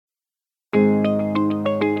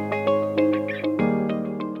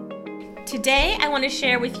Today, I want to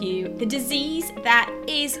share with you the disease that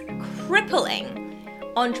is crippling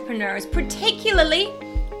entrepreneurs, particularly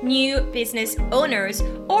new business owners,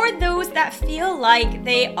 or those that feel like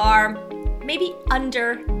they are maybe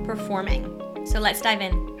underperforming. So let's dive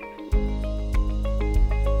in.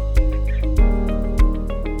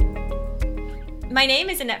 My name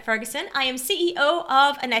is Annette Ferguson. I am CEO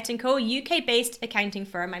of Annette & Co, UK-based accounting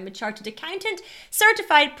firm. I'm a chartered accountant,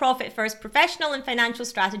 certified profit first professional and financial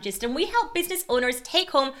strategist, and we help business owners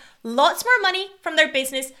take home lots more money from their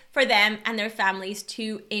business for them and their families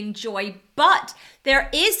to enjoy. But there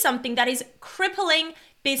is something that is crippling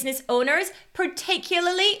business owners,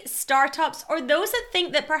 particularly startups or those that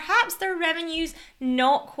think that perhaps their revenue's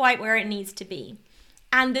not quite where it needs to be.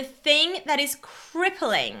 And the thing that is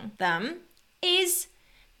crippling them is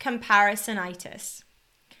comparisonitis.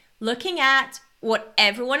 Looking at what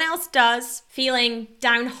everyone else does, feeling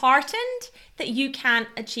downhearted that you can't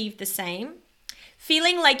achieve the same,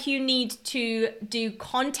 feeling like you need to do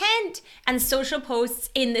content and social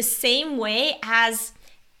posts in the same way as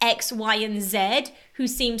X, Y, and Z, who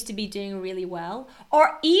seems to be doing really well,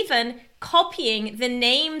 or even copying the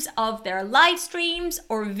names of their live streams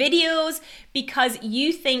or videos because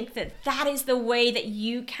you think that that is the way that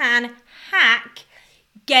you can hack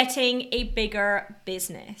getting a bigger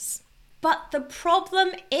business. But the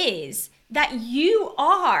problem is that you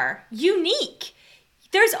are unique.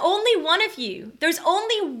 There's only one of you. There's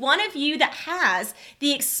only one of you that has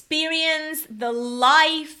the experience, the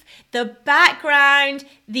life, the background,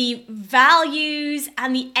 the values,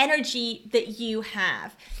 and the energy that you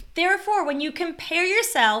have. Therefore, when you compare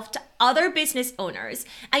yourself to other business owners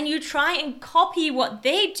and you try and copy what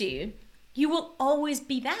they do, you will always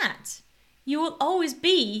be that. You will always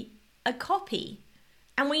be a copy.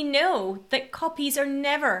 And we know that copies are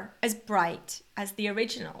never as bright as the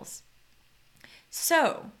originals.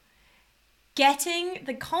 So, getting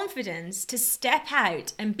the confidence to step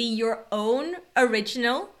out and be your own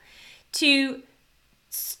original, to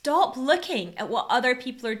stop looking at what other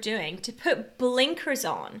people are doing, to put blinkers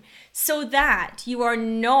on so that you are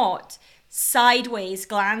not sideways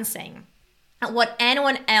glancing at what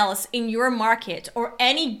anyone else in your market or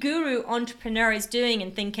any guru entrepreneur is doing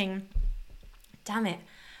and thinking, damn it,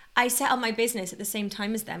 I set up my business at the same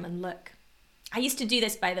time as them and look. I used to do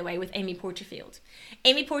this, by the way, with Amy Porterfield.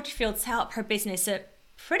 Amy Porterfield set up her business at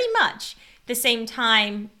pretty much the same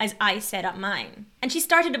time as I set up mine. And she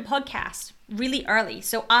started a podcast really early.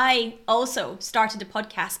 So I also started a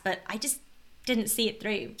podcast, but I just didn't see it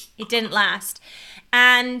through. It didn't last.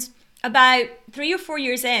 And about 3 or 4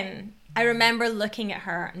 years in, I remember looking at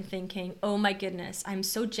her and thinking, oh my goodness, I'm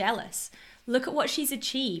so jealous. Look at what she's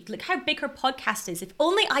achieved. Look how big her podcast is. If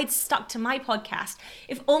only I'd stuck to my podcast.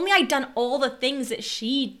 If only I'd done all the things that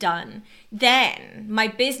she'd done, then my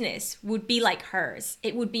business would be like hers.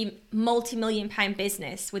 It would be multi-million-pound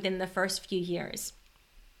business within the first few years.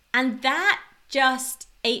 And that just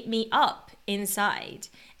ate me up inside.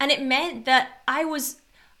 And it meant that I was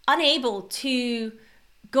unable to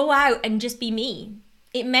go out and just be me.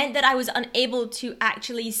 It meant that I was unable to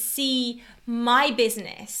actually see my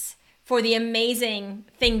business for the amazing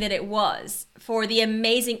thing that it was, for the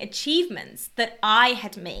amazing achievements that I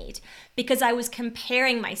had made, because I was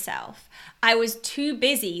comparing myself. I was too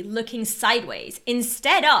busy looking sideways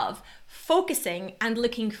instead of focusing and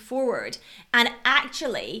looking forward and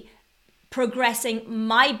actually progressing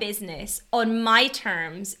my business on my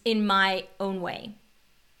terms in my own way.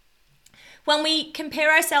 When we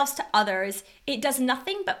compare ourselves to others, it does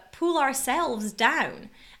nothing but pull ourselves down.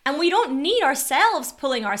 And we don't need ourselves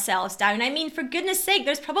pulling ourselves down. I mean, for goodness sake,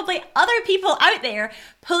 there's probably other people out there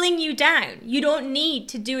pulling you down. You don't need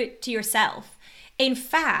to do it to yourself. In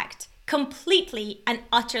fact, completely and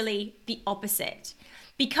utterly the opposite.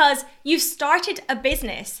 Because you've started a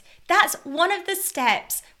business. That's one of the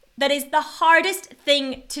steps that is the hardest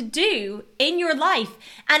thing to do in your life.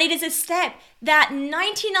 And it is a step that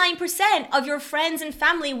 99% of your friends and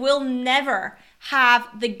family will never have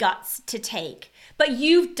the guts to take. But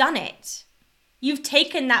you've done it. You've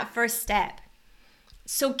taken that first step.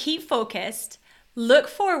 So keep focused, look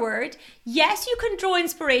forward. Yes, you can draw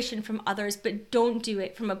inspiration from others, but don't do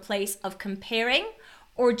it from a place of comparing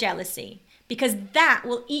or jealousy, because that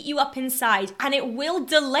will eat you up inside and it will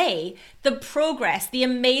delay the progress, the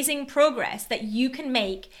amazing progress that you can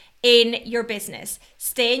make in your business.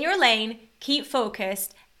 Stay in your lane, keep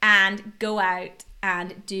focused, and go out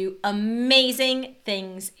and do amazing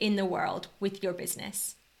things in the world with your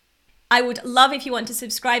business. I would love if you want to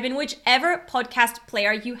subscribe in whichever podcast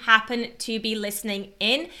player you happen to be listening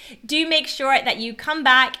in. Do make sure that you come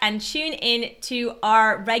back and tune in to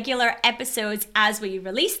our regular episodes as we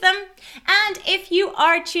release them. And if you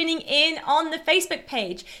are tuning in on the Facebook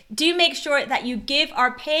page, do make sure that you give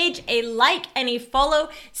our page a like and a follow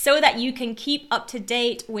so that you can keep up to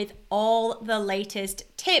date with all the latest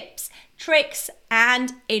tips, tricks,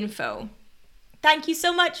 and info. Thank you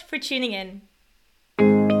so much for tuning in.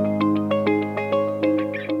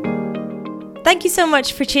 Thank you so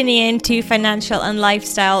much for tuning in to Financial and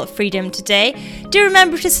Lifestyle Freedom today. Do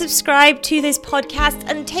remember to subscribe to this podcast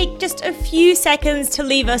and take just a few seconds to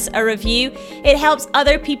leave us a review. It helps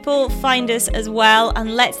other people find us as well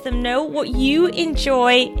and lets them know what you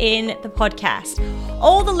enjoy in the podcast.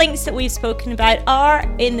 All the links that we've spoken about are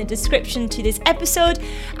in the description to this episode,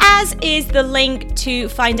 as is the link to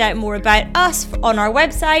find out more about us on our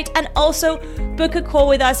website, and also book a call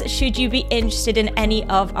with us should you be interested in any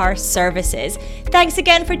of our services. Thanks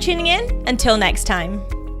again for tuning in. Until next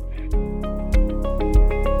time.